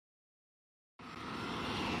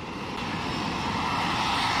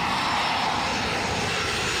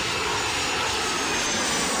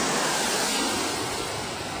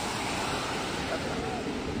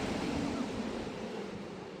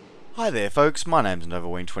Hi there folks, my name's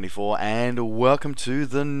NovaWrap and welcome to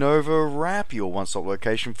the NovaWrap, your one-stop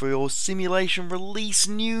location for your simulation release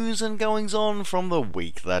news and goings on from the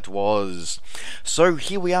week that was. So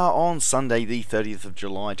here we are on Sunday the 30th of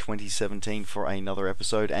July 2017 for another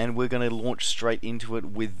episode, and we're going to launch straight into it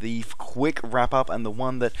with the quick wrap-up and the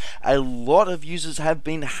one that a lot of users have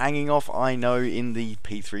been hanging off, I know, in the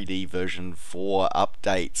P3D version 4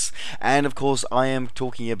 updates. And of course I am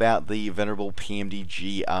talking about the venerable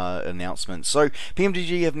PMDG announcement. So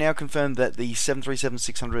PMDG have now confirmed that the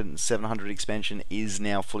 737-600 and 700 expansion is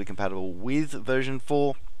now fully compatible with version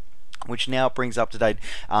 4, which now brings up to date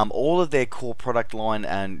all of their core product line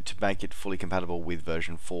and to make it fully compatible with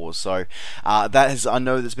version 4. So I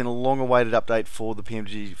know there's been a long awaited update for the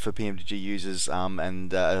PMDG users,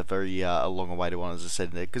 and a very long awaited one, as I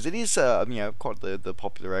said, because it is quite the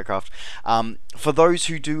popular aircraft. For those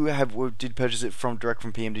who did purchase it direct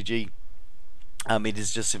from PMDG, it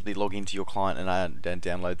is just simply log into your client and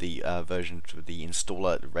download the version to the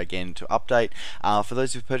installer again to update. For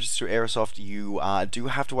those who've purchased through Aerosoft, you do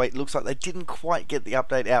have to wait. It looks like they didn't quite get the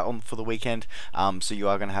update out for the weekend, so you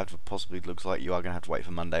are going to have to wait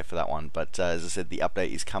for Monday for that one. But as I said, the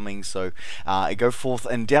update is coming, so go forth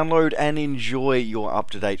and download and enjoy your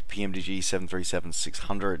up-to-date PMDG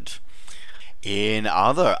 737-600. In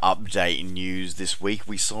other update news this week,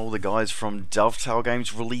 we saw the guys from Dovetail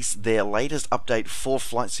Games release their latest update for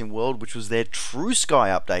Flight Sim World, which was their True Sky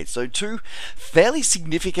update. So two fairly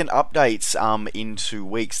significant updates in 2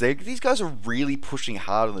 weeks. These guys are really pushing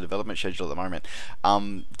hard on the development schedule at the moment.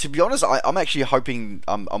 To be honest, I'm actually hoping,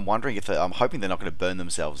 I'm hoping they're not going to burn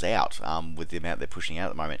themselves out with the amount they're pushing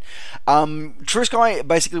out at the moment. True Sky,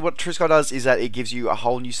 basically what True Sky does is that it gives you a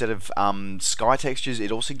whole new set of sky textures.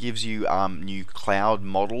 It also gives you new cloud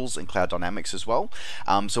models and cloud dynamics as well.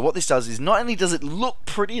 So what this does is not only does it look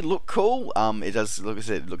pretty, look cool, it does, like I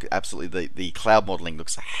said, look absolutely, the cloud modeling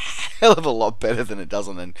looks a hell of a lot better than it does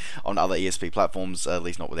on other ESP platforms, at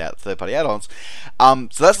least not without third-party add-ons.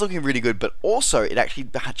 So that's looking really good, but also it actually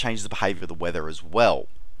changes the behavior of the weather as well.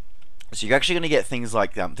 So you're actually going to get things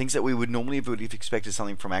like things that we would have expected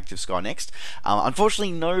something from Active Sky Next.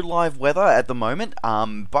 Unfortunately, no live weather at the moment.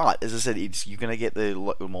 But as I said, you're going to get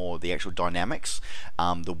the actual dynamics,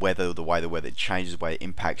 the weather, the way the weather changes, the way it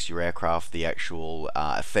impacts your aircraft, the actual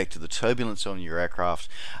effect of the turbulence on your aircraft,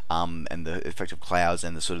 and the effect of clouds,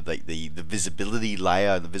 and the sort of the visibility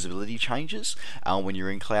layer, the visibility changes when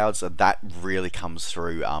you're in clouds. So that really comes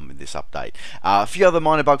through in this update. A few other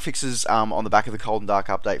minor bug fixes on the back of the Cold and Dark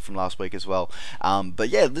update from last week as well, but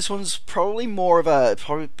yeah, this one's probably more of as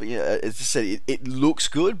I said, it looks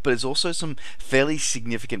good, but it's also some fairly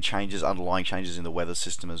significant changes, underlying changes in the weather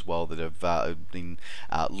system as well that have been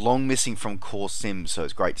long missing from Core Sim. So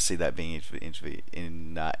it's great to see that being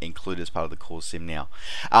included as part of the Core Sim now.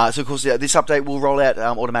 So of course, this update will roll out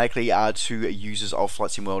automatically to users of Flight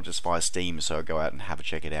Sim World just via Steam. So go out and have a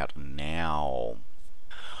check it out now.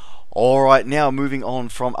 Alright, now moving on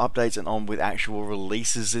from updates and on with actual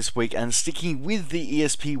releases this week, and sticking with the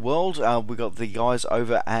ESP world, we got the guys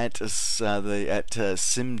over at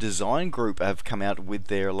Sim Design Group have come out with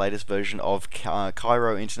their latest version of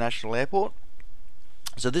Cairo International Airport.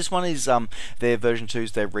 So this one is their version 2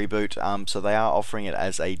 is their reboot, so they are offering it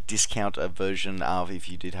as a discount version if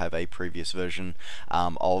you did have a previous version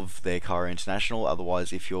of their Cairo International.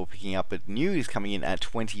 Otherwise, if you're picking up it new, it's coming in at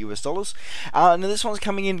 $20 US. Now this one's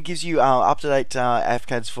coming in, gives you up-to-date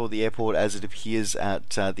AFCADs for the airport as it appears at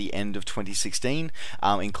the end of 2016,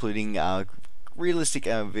 including realistic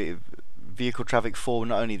vehicle traffic for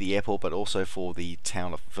not only the airport but also for the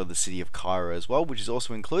city of Cairo as well, which is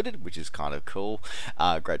also included, which is kind of cool.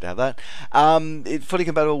 Great to have that. It's fully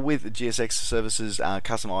compatible with GSX services.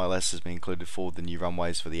 Custom ILS has been included for the new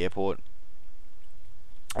runways for the airport,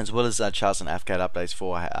 as well as charts and AFCAD updates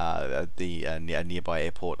for the nearby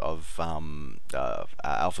airport of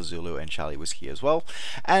Alpha Zulu and Charlie Whiskey as well,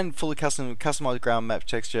 and fully customized ground map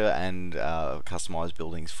texture and customized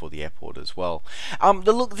buildings for the airport as well.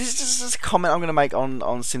 Look, this is a comment I'm going to make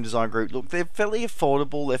on Sim Design Group. Look, they're fairly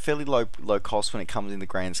affordable, they're fairly low cost when it comes in the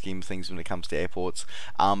grand scheme of things when it comes to airports,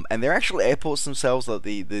 and their actual airports themselves, like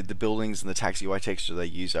the buildings and the taxiway texture they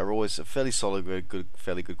use, are always fairly solid,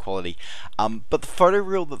 fairly good quality. But the photo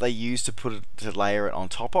reel that they use to layer it on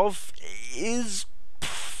top of is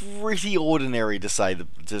pretty ordinary, to say the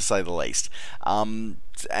least. And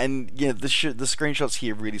yeah, the screenshots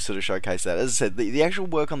here really sort of showcase that. As I said, the actual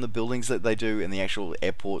work on the buildings that they do and the actual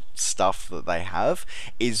airport stuff that they have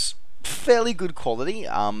is fairly good quality.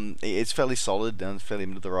 It's fairly solid and fairly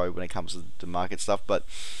middle of the road when it comes to market stuff. But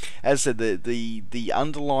as I said, the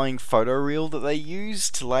underlying photo reel that they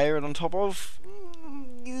use to layer it on top of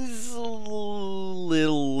is a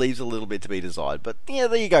leaves a little bit to be desired. But yeah,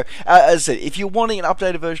 there you go. As I said, if you're wanting an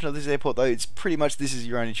updated version of this airport, though, it's pretty much this is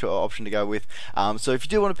your only option to go with. So if you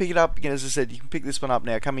do want to pick it up, again, as I said, you can pick this one up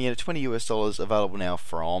now, coming in at $20 US, available now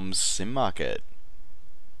from Sim Market.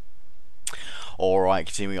 Alright,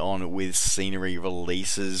 continuing on with scenery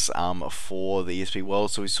releases for the ESP World.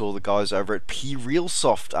 So we saw the guys over at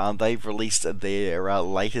P-RealSoft. They've released their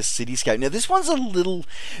latest cityscape. Now this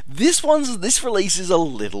release is a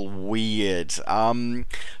little weird.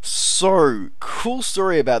 So cool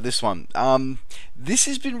story about this one. This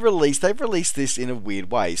has been released. They've released this in a weird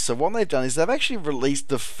way. So what they've done is they've actually released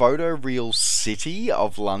the photoreal city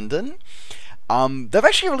of London. They've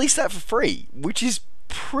actually released that for free, which is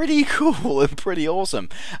pretty cool and pretty awesome.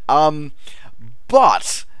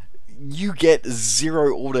 But you get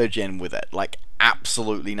zero autogen with it, like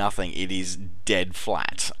absolutely nothing. It is dead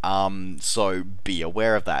flat. So be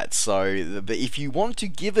aware of that. So, but if you want to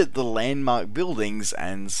give it the landmark buildings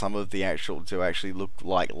and some of the to actually look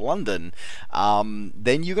like London,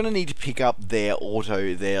 then you're going to need to pick up their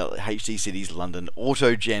HD Cities London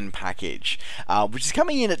Autogen package, which is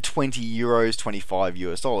coming in at €20, $25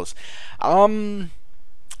 US.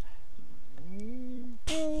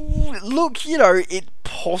 Look, you know, it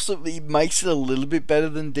possibly makes it a little bit better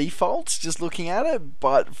than defaults, just looking at it,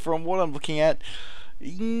 but from what I'm looking at,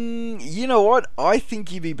 you know what, I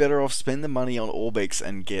think you'd be better off spend the money on Orbix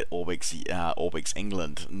and get Orbix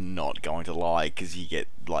England, not going to lie, because you get,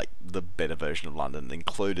 like, the better version of London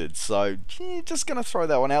included, so, just gonna throw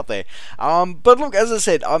that one out there. But look, as I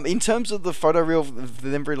said, in terms of the photoreal,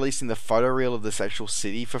 them releasing the photoreal of this actual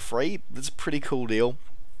city for free, that's a pretty cool deal.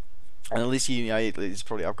 And at least you know it's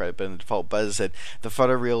probably upgraded better than default. But as I said, the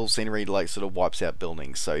photoreal scenery like sort of wipes out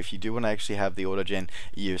buildings. So if you do want to actually have the autogen,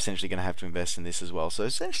 you're essentially going to have to invest in this as well. So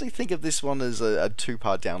essentially think of this one as a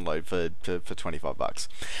two-part download for $25.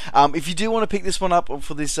 If you do want to pick this one up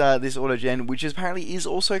for this autogen, which apparently is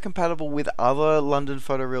also compatible with other London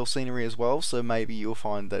photoreal scenery as well, so maybe you'll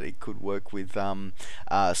find that it could work with some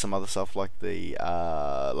other stuff like the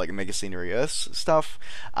Mega Scenery Earth stuff.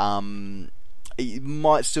 It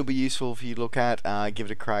might still be useful for you to look at. Give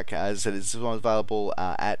it a crack. As I said, it's available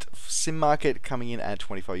at Sim Market, coming in at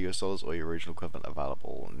 $25 US, or your original equivalent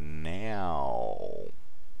available now.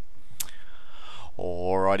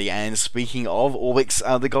 Alrighty, and speaking of Orbix,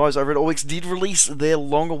 the guys over at Orbix did release their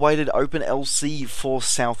long-awaited OpenLC for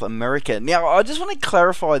South America. Now, I just want to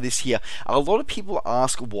clarify this here. A lot of people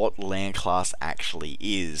ask what land class actually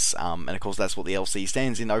is, and of course that's what the LC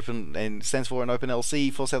stands for in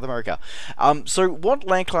OpenLC for South America. So what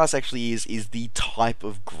land class actually is the type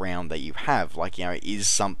of ground that you have. Like, you know, is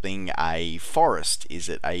something a forest? Is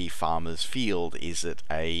it a farmer's field? Is it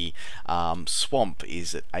a swamp?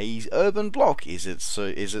 Is it a urban block? Is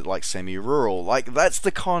it like semi-rural? Like, that's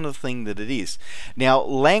the kind of thing that it is. Now,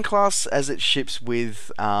 land class as it ships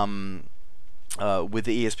with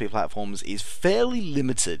the ESP platforms is fairly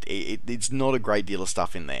limited. It's not a great deal of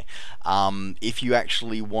stuff in there. If you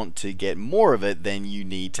actually want to get more of it, then you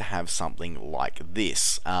need to have something like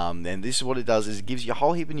this. And this is what it does: is it gives you a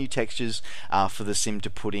whole heap of new textures for the sim to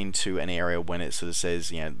put into an area when it sort of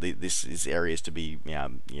says, you know, this is areas to be,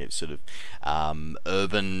 sort of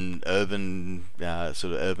urban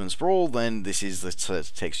sprawl. Then this is the sort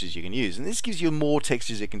of textures you can use, and this gives you more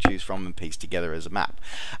textures you can choose from and piece together as a map,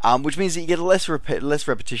 which means that you get less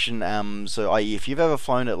repetition. So i.e. if you've ever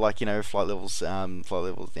flown at, like, you know, flight levels,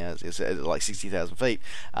 it's at like 60,000 feet,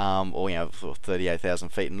 or, you know, 38,000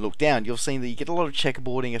 feet, and look down, you'll see that you get a lot of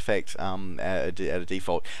checkerboarding effect at a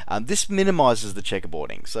default. This minimizes the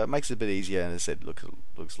checkerboarding, so it makes it a bit easier, and as I said, looks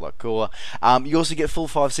a lot cooler. You also get full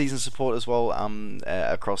 5 season support as well,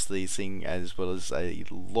 across the thing, as well as a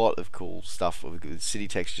lot of cool stuff with city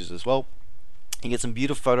textures as well. You get some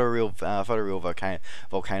beautiful photoreal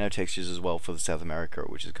volcano textures as well for the South America,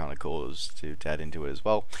 which is kind of cool to add into it as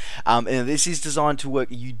well. And this is designed to work.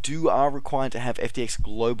 You are required to have FTX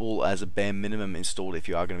Global as a bare minimum installed if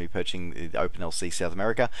you are going to be purchasing the OpenLC South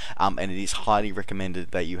America, and it is highly recommended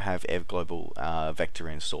that you have Ev Global Vector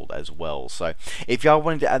installed as well. So if you are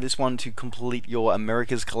wanting to add this one to complete your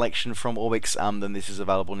Americas collection from Orbix, then this is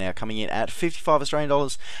available now, coming in at $55 Australian,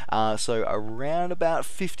 so around about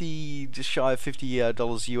 50, just shy of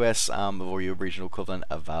 $50 US, or your original equivalent,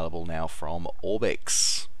 available now from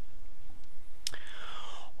Orbix.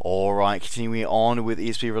 Alright, continuing on with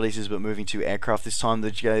ESP releases, but moving to aircraft this time.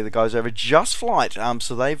 The guys over Just Flight,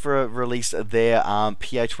 so they've released their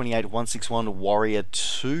PA-28161 Warrior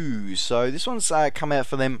 2. So this one's come out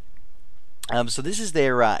for them So this is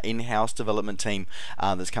their in-house development team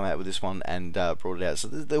that's come out with this one and brought it out. So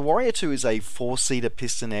the Warrior 2 is a four-seater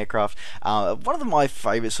piston aircraft. One of my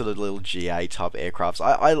favourite sort of little GA type aircrafts.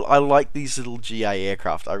 I like these little GA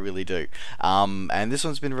aircraft, I really do. And this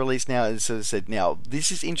one's been released now, as I said. Now,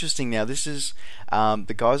 this is interesting. Now, this is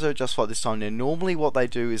the guys are Just Flight this time. Now, normally what they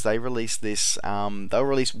do is they release this, they'll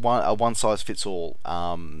release a one-size-fits-all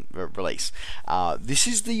release. This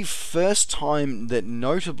is the first time that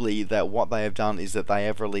notably that what they have done is that they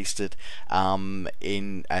have released it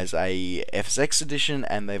in as a FSX edition,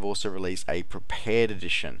 and they've also released a prepared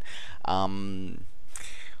edition.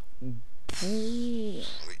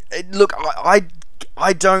 Look,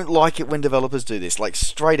 I don't like it when developers do this. Like,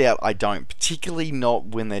 straight out, I don't. Particularly not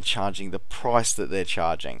when they're charging the price that they're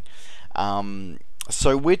charging.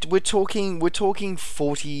 So we're talking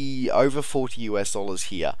 40 over $40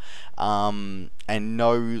 here, and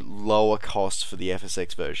no lower cost for the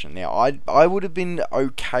FSX version. Now I would have been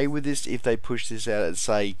okay with this if they pushed this out at,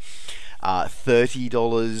 say,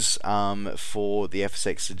 $30 for the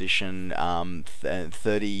FSX edition,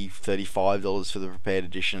 $35 for the prepared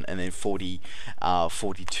edition, and then $42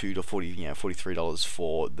 to $43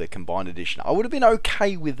 for the combined edition. I would have been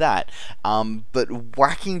okay with that, but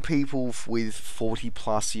whacking people with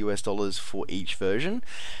 $40+ for each version,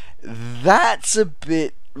 that's a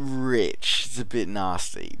bit rich. It's a bit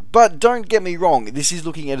nasty. But don't get me wrong, this is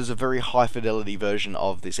looking at as a very high fidelity version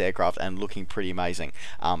of this aircraft and looking pretty amazing,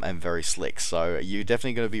 and very slick. So you're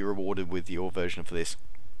definitely going to be rewarded with your version for this.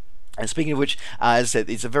 And speaking of which, as I said,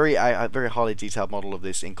 it's a very highly detailed model of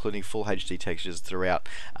this, including full HD textures throughout,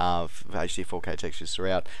 HD 4K textures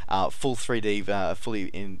throughout, full 3D, fully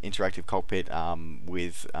interactive cockpit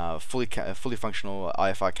with fully functional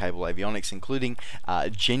IFI cable avionics, including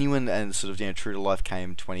genuine and sort of true to life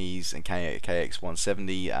KM20s and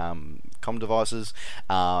KX170 comm devices,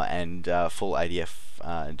 and full ADF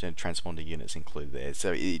transponder units included there.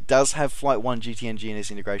 So it does have Flight 1 GTN GNS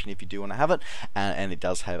integration if you do want to have it, and it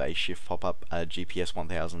does have a shift pop-up GPS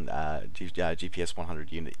 1000 GPS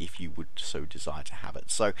 100 unit if you would so desire to have it.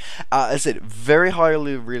 So as I said, very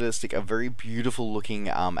highly realistic, a very beautiful looking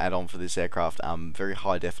add-on for this aircraft, very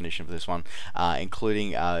high definition for this one,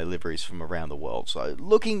 including liveries from around the world. So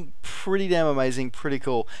looking pretty damn amazing, pretty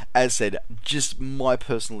cool. As I said, just my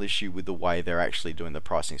personal issue with the way they're actually doing the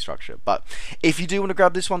pricing structure. But if you do want to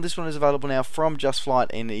grab this one is available now from Just Flight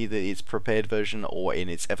in either its prepared version or in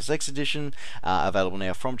its FSX edition, available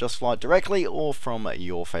now from Just Flight directly or from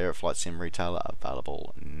your favorite flight sim retailer,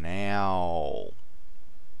 available now.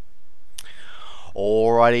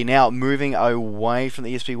 Alrighty, now moving away from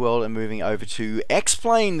the ESP world and moving over to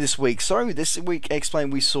X-Plane this week. So this week, X-Plane,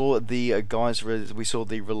 we saw the release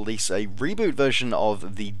a reboot version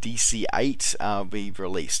of the DC-8 be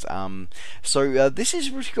released. So this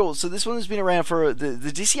is really cool. So this one has been around for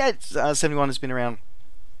the DC-8 71 has been around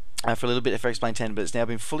for a little bit for X-Plane 10, but it's now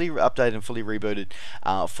been fully updated and fully rebooted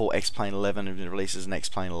for X-Plane 11, and it releases an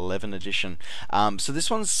X-Plane 11 edition. So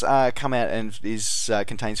this one's come out and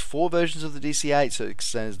contains 4 versions of the DC-8. So it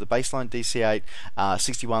says the baseline DC-8,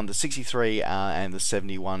 61, the 63, and the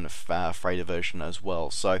 71 freighter version as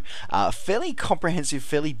well. So fairly comprehensive,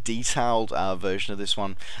 fairly detailed version of this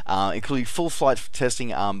one, including full flight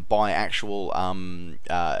testing by actual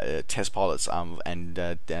test pilots and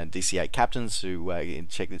DC-8 captains who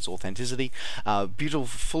check its authenticity. Beautiful,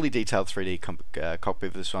 fully detailed 3D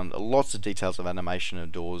cockpit for this one. Lots of details of animation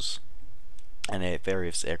and doors and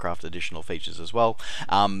various aircraft additional features as well.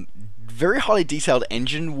 Very highly detailed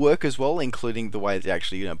engine work as well, including the way it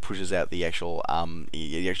actually pushes out the actual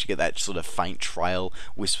you actually get that sort of faint trail,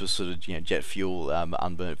 wisp of sort of jet fuel,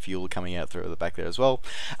 unburnt fuel coming out through the back there as well.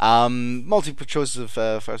 Multiple choices of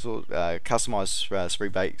customized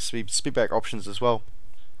speedback options as well,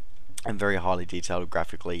 and very highly detailed,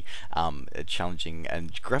 graphically challenging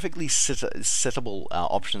and graphically settable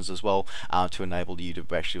options as well, to enable you to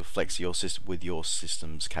actually flex your system with your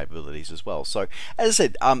system's capabilities as well. So as I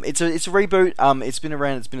said, it's a reboot. It's been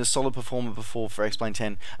around. It's been a solid performer before for X-Plane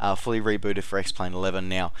 10. Fully rebooted for X-Plane 11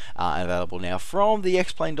 now, available now from the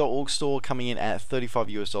xplane.org store, coming in at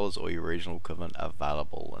 $35 or your regional equivalent,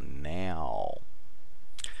 available now.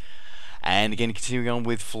 And again, continuing on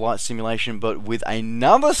with flight simulation, but with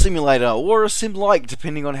another simulator, or a sim-like,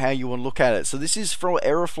 depending on how you want to look at it. So this is from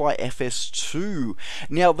Aerofly FS2.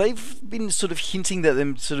 Now, they've been sort of hinting that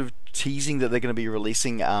teasing that they're going to be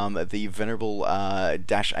releasing the venerable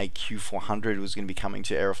Dash AQ400 was going to be coming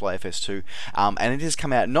to Aerofly FS2, and it has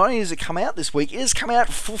come out. Not only has it come out this week, it has come out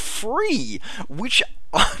for free, which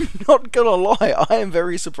I'm not gonna lie, I am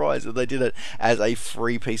very surprised that they did it as a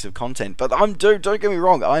free piece of content. But don't get me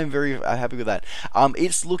wrong, I am very happy with that.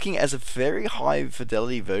 It's looking as a very high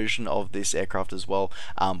fidelity version of this aircraft as well.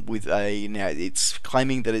 With a now, it's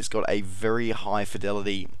claiming that it's got a very high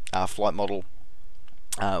fidelity flight model.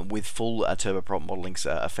 With full turboprop modeling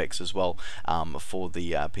effects as well for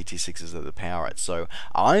the PT6s that power it. So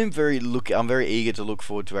I'm very eager to look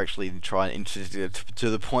forward to actually try and to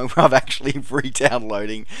the point where I'm actually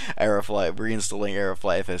re-downloading Aerofly, reinstalling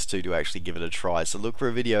Aerofly FS2 to actually give it a try. So look for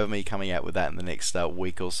a video of me coming out with that in the next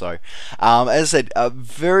week or so. As I said,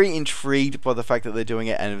 very intrigued by the fact that they're doing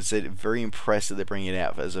it, and as I said, very impressed that they're bringing it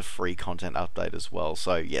out as a free content update as well.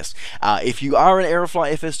 So yes, if you are an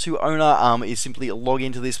Aerofly FS2 owner, you simply log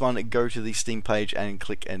into this one, go to the Steam page and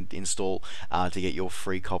click and install to get your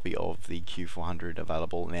free copy of the Q400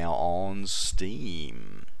 available now on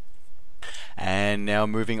Steam. And now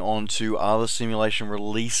moving on to other simulation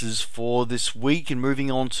releases for this week, and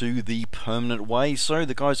moving on to the permanent way. So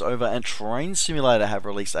the guys over at Train Simulator have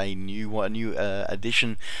released a new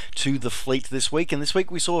addition to the fleet this week, and this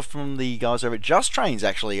week we saw from the guys over at Just Trains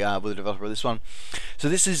actually with the developer of this one. So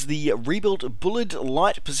this is the rebuilt Bullard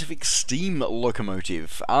Light Pacific steam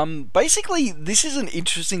locomotive. Basically this is an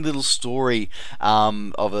interesting little story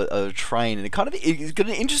of a train, and it's got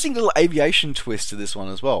an interesting little aviation twist to this one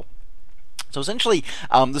as well. So essentially,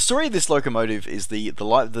 the story of this locomotive is the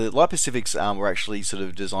Light Pacifics were actually sort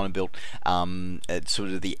of designed and built at sort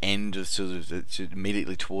of the end of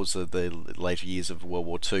immediately towards the later years of World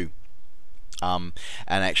War II. And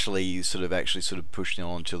actually sort of pushed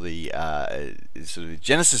on until the sort of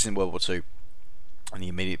genesis in World War II. In the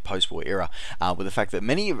immediate post-war era, with the fact that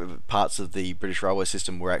many parts of the British railway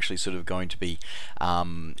system were actually sort of going to be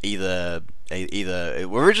either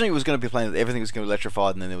originally it was going to be planned that everything was going to be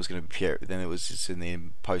electrified, and then there was going to be it was just in the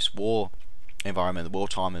post-war environment, the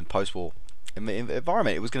wartime and post-war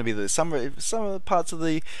environment, it was going to be that some of the parts of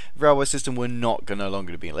the railway system were no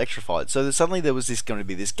longer to be electrified. So suddenly there was going to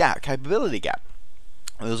be this capability gap.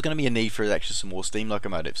 There was going to be a need for actually some more steam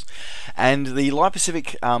locomotives, and the Light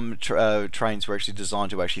Pacific trains were actually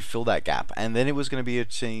designed to actually fill that gap. And then it was going to be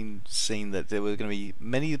seen that there were going to be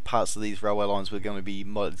many parts of these railway lines were going to be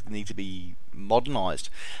need to be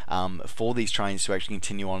modernised for these trains to actually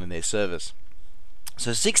continue on in their service.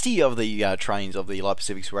 So 60 of the trains of the Light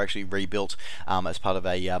Pacifics were actually rebuilt as part of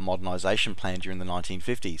a modernisation plan during the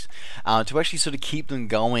 1950s to actually sort of keep them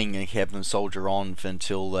going and have them soldier on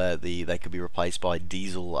until they could be replaced by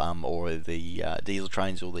diesel or the diesel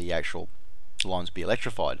trains, or the actual lines be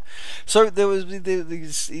electrified. So there was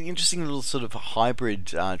these interesting little sort of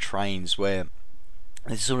hybrid trains where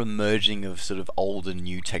this sort of merging of sort of old and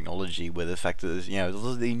new technology, where the fact that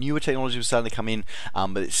the newer technology was starting to come in,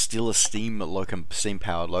 but it's still a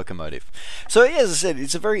steam-powered locomotive. So yeah, as I said,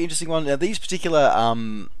 it's a very interesting one. Now these particular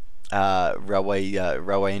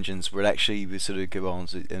railway engines would actually sort of go on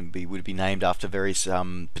and would be named after various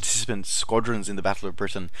participant squadrons in the Battle of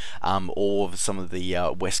Britain, or some of the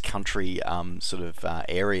West Country sort of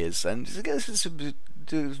areas, and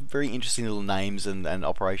it's very interesting little names and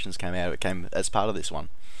operations came as part of this one.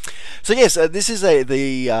 So yes, this is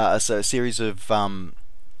a series of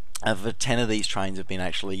 10 of these trains have been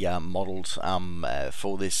actually modelled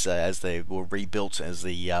for this as they were rebuilt as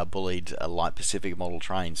the Bullard Light Pacific model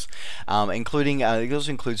trains, including it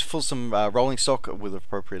also includes some rolling stock with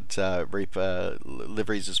appropriate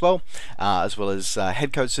liveries as well as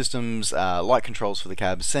head code systems, light controls for the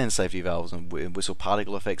cabs, sand safety valves, and whistle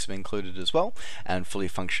particle effects have been included as well, and fully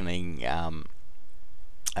functioning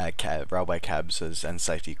railway cabs and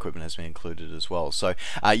safety equipment has been included as well. So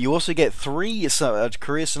you also get 3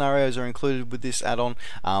 career scenarios are included with this add-on,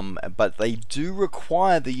 but they do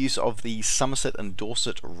require the use of the Somerset and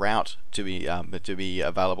Dorset route to be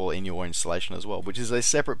available in your installation as well, which is a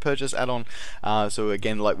separate purchase add-on. So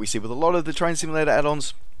again, like we see with a lot of the Train Simulator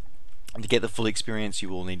add-ons, to get the full experience, you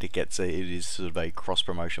will need to get it is sort of a cross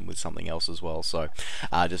promotion with something else as well. So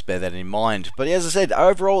just bear that in mind. But as I said,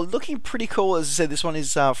 overall looking pretty cool. As I said, this one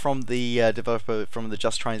is from the developer from the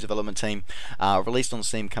Just Trains development team, released on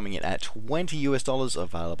Steam, coming in at $20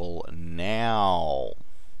 available now.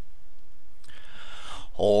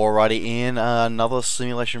 Alrighty, in another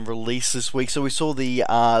simulation release this week. So we saw the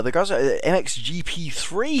guys at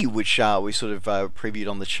MXGP3, which we sort of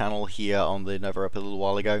previewed on the channel here on the NovaWrap a little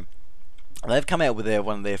while ago. They've come out with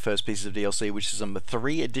one of their first pieces of DLC, which is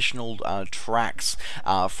 3 additional tracks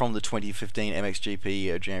from the 2015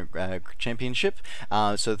 MXGP Championship.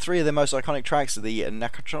 So 3 of their most iconic tracks are the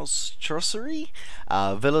Nakachossery,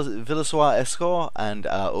 Villasoir Escort, and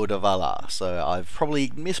Udavala. So I've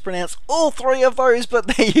probably mispronounced all 3 of those, but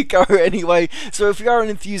there you go anyway. So if you are an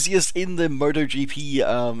enthusiast in the MotoGP,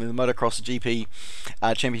 in the Motocross GP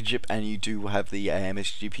Championship, and you do have the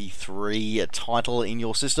MXGP 3 title in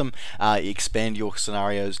your system, expand your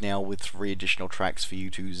scenarios now with 3 additional tracks for you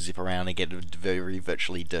to zip around and get very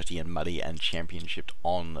virtually dirty and muddy and championship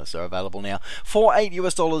on. So available now for $8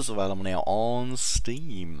 US, available now on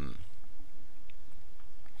Steam.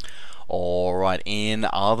 Alright, in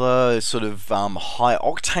other sort of high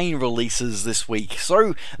octane releases this week,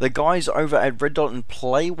 so the guys over at Red Dot and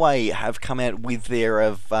Playway have come out with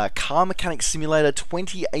their Car Mechanics Simulator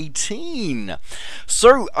 2018.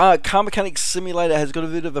 So Car Mechanics Simulator has got a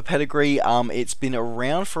bit of a pedigree. It's been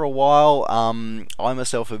around for a while. I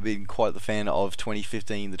myself have been quite the fan of the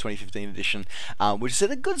 2015 edition, which has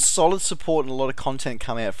had a good solid support and a lot of content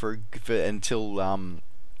come out for until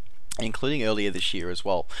including earlier this year as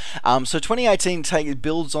well. So 2018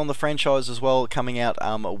 builds on the franchise as well, coming out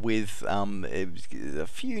with a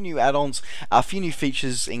few new add-ons, a few new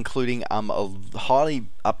features, including a highly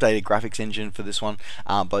updated graphics engine for this one,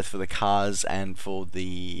 both for the cars and for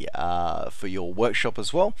the for your workshop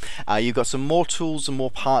as well. You've got some more tools and more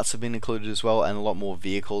parts have been included as well, and a lot more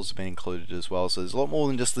vehicles have been included as well. So there's a lot more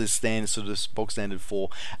than just the standard sort of bog standard 4.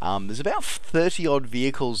 There's about 30 odd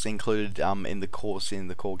vehicles included in the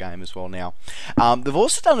core game as well now. They've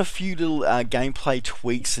also done a few little gameplay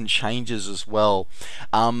tweaks and changes as well,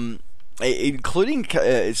 including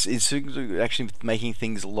it's actually making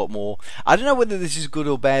things a lot more, I don't know whether this is good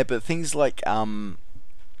or bad, but things like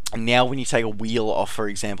now when you take a wheel off, for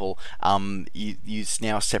example, you use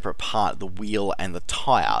now a separate part, the wheel and the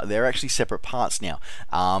tire. They're actually separate parts now,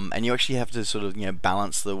 and you actually have to sort of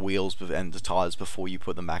balance the wheels and the tires before you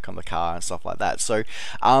put them back on the car and stuff like that. So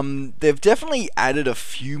they've definitely added a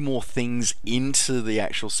few more things into the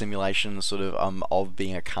actual simulation sort of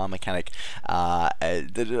being a car mechanic that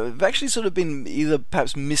have actually sort of been either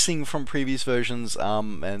perhaps missing from previous versions,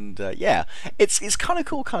 and yeah, it's kind of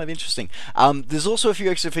cool, kind of interesting. There's also a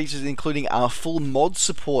few extra features, including full mod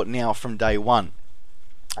support now from day one.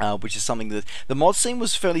 Which is something that the mod scene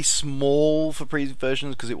was fairly small for previous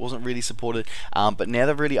versions because it wasn't really supported, but now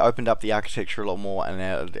they've really opened up the architecture a lot more and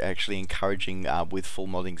are actually encouraging with full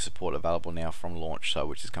modding support available now from launch, so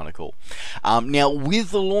which is kind of cool. Now with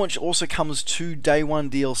the launch also comes 2 day 1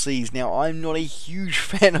 DLCs. Now I'm not a huge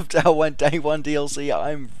fan of day one DLC.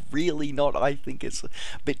 I'm really not. I think it's a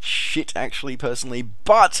bit shit actually personally,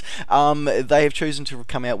 but they have chosen to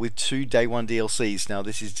come out with 2 day 1 DLCs. Now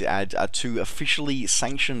this is to add 2 officially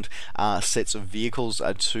sanctioned sets of vehicles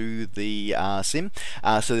to the sim.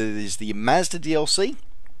 So there's the Mazda DLC.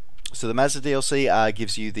 So the Mazda DLC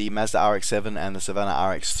gives you the Mazda RX-7 and the Savannah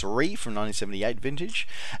RX-3 from 1978 vintage,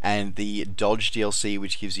 and the Dodge DLC,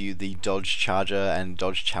 which gives you the Dodge Charger and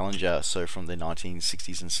Dodge Challenger, so from the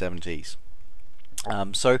 1960s and 70s.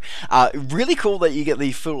 So really cool that you get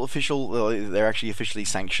the full official, they're actually officially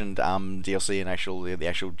sanctioned DLC, and the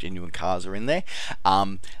actual genuine cars are in there.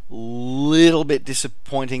 Little bit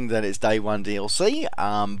disappointing that it's day 1 DLC,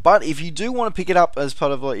 but if you do want to pick it up as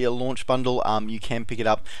part of your launch bundle, you can pick it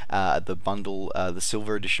up the bundle, the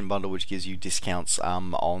Silver Edition bundle, which gives you discounts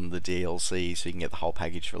on the DLC, so you can get the whole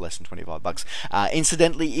package for less than $25.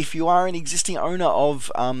 Incidentally, if you are an existing owner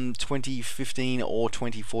of 2015 or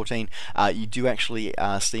 2014, you do actually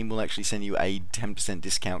Steam will actually send you a 10%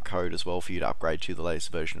 discount code as well for you to upgrade to the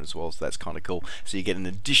latest version as well, so that's kind of cool. So you get an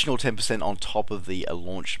additional 10% on top of the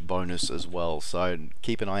launch bonus as well, so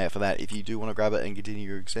keep an eye out for that if you do want to grab it and continue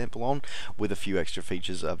your example on, with a few extra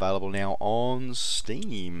features available now on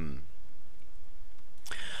Steam.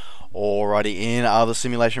 Alrighty, in other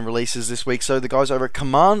simulation releases this week, so the guys over at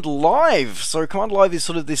Command Live. So Command Live is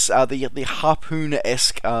sort of this the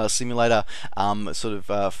Harpoon-esque simulator, sort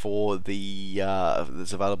of for the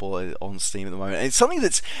that's available on Steam at the moment. And it's something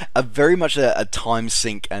that's very much a time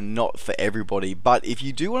sink and not for everybody. But if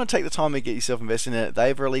you do want to take the time and get yourself invested in it,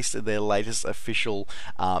 they've released their latest official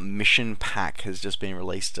mission pack. Has just been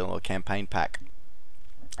released, on a campaign pack.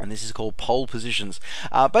 And this is called Pole Positions.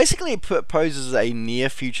 Basically, it poses a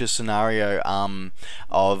near-future scenario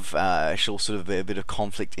of actual sort of a bit of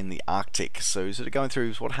conflict in the Arctic. So, sort of going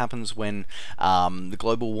through what happens when the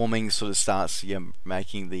global warming sort of starts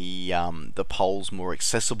making the poles more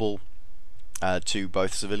accessible. to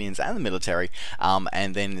both civilians and the military,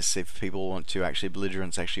 and then if people want to actually,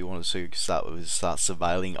 belligerents actually want to start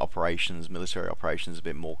surveilling operations, military operations a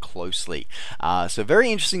bit more closely. So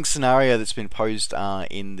very interesting scenario that's been posed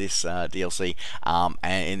in this DLC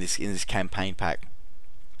and in this campaign pack.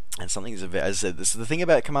 And something as I said, this is the thing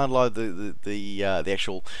about Command Live, the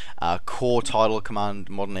actual core title, Command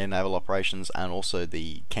Modern Air Naval Operations, and also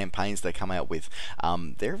the campaigns they come out with.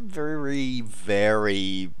 They're very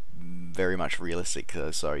much realistic,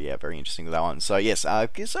 so yeah, very interesting with that one. So yes, so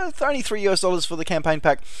only $3 for the campaign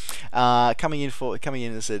pack, coming in. As I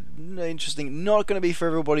said, interesting. Not going to be for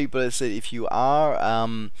everybody, but as I said, if you are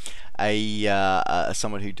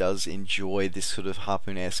someone who does enjoy this sort of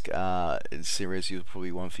Harpoon-esque series, you'll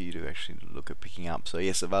probably one for you to actually look at picking up. So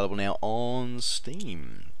yes, available now on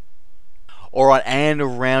Steam. Alright,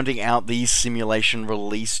 and rounding out the simulation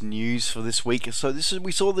release news for this week. So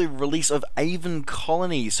we saw the release of Aven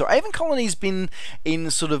Colony. So Aven Colony's been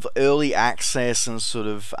in sort of early access and sort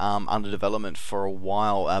of under development for a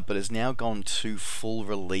while, but has now gone to full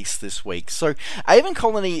release this week. So Aven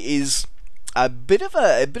Colony is a bit of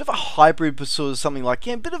a hybrid, but sort of something like,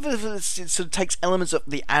 yeah, it sort of takes elements of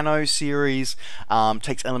the Anno series,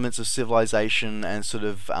 takes elements of Civilization, and sort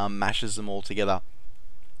of mashes them all together.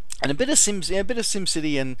 And a bit of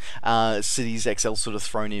SimCity and Cities XL sort of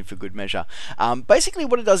thrown in for good measure. Basically,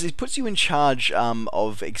 what it does is puts you in charge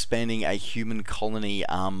of expanding a human colony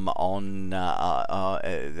on the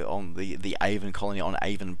Aven colony on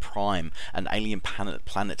Aven Prime, an alien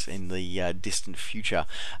planet in the distant future,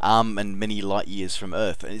 and many light years from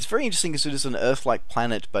Earth. And it's very interesting because it is an Earth-like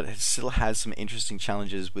planet, but it still has some interesting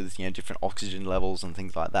challenges with different oxygen levels and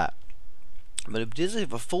things like that. But a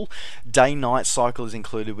full day-night cycle is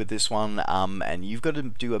included with this one, and you've got to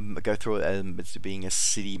go through it as being a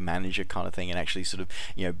city manager kind of thing, and actually sort of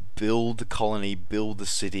build the colony, build the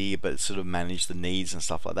city, but sort of manage the needs and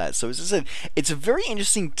stuff like that. So as I said, it's a very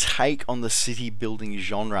interesting take on the city building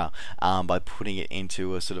genre by putting it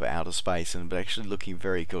into a sort of outer space, but actually looking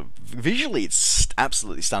very good. Visually, it's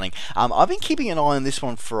absolutely stunning. I've been keeping an eye on this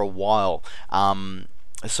one for a while.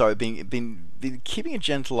 So I've been keeping a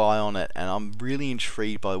gentle eye on it, and I'm really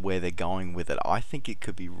intrigued by where they're going with it. I think it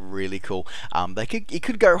could be really cool. It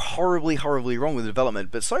could go horribly wrong with the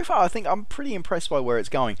development, but so far I think I'm pretty impressed by where it's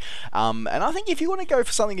going. And I think if you want to go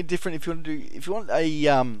for something different, if you want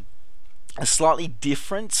a slightly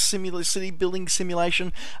different city building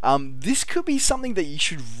simulation, this could be something that you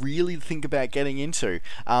should really think about getting into.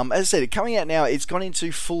 As I said, coming out now, it's gone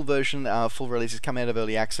into full version, full release. It's come out of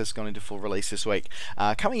early access, gone into full release this week.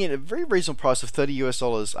 Coming in at a very reasonable price of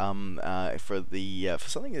 $30 for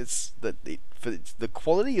something for the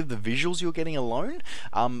quality of the visuals you're getting alone.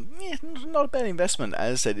 Yeah, not a bad investment.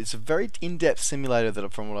 As I said, it's a very in-depth simulator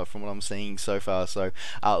from what I'm seeing so far. So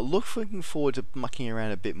looking forward to mucking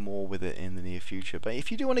around a bit more with it in the near future. But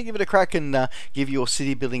if you do want to give it a crack and give your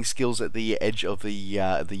city building skills at the edge of the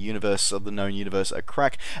universe, of the known universe, a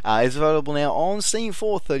crack, it's available now on Steam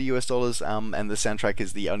for $30, and the soundtrack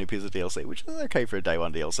is the only piece of DLC, which is okay for a day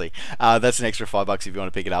one DLC. That's an extra $5 if you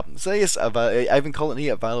want to pick it up. So yes, Aven Colony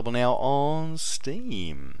available now on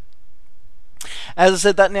Steam. As I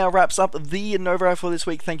said, that now wraps up the NovaWrap for this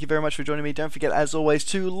week. Thank you very much for joining me. Don't forget, as always,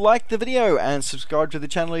 to like the video and subscribe to the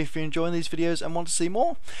channel if you're enjoying these videos and want to see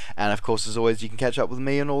more. And of course, as always, you can catch up with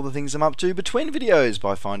me on all the things I'm up to between videos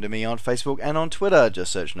by finding me on Facebook and on Twitter.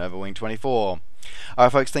 Just search NovaWing24.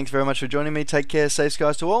 Alright folks, thanks very much for joining me. Take care, safe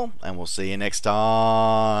skies to all, and we'll see you next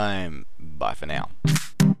time. Bye for now.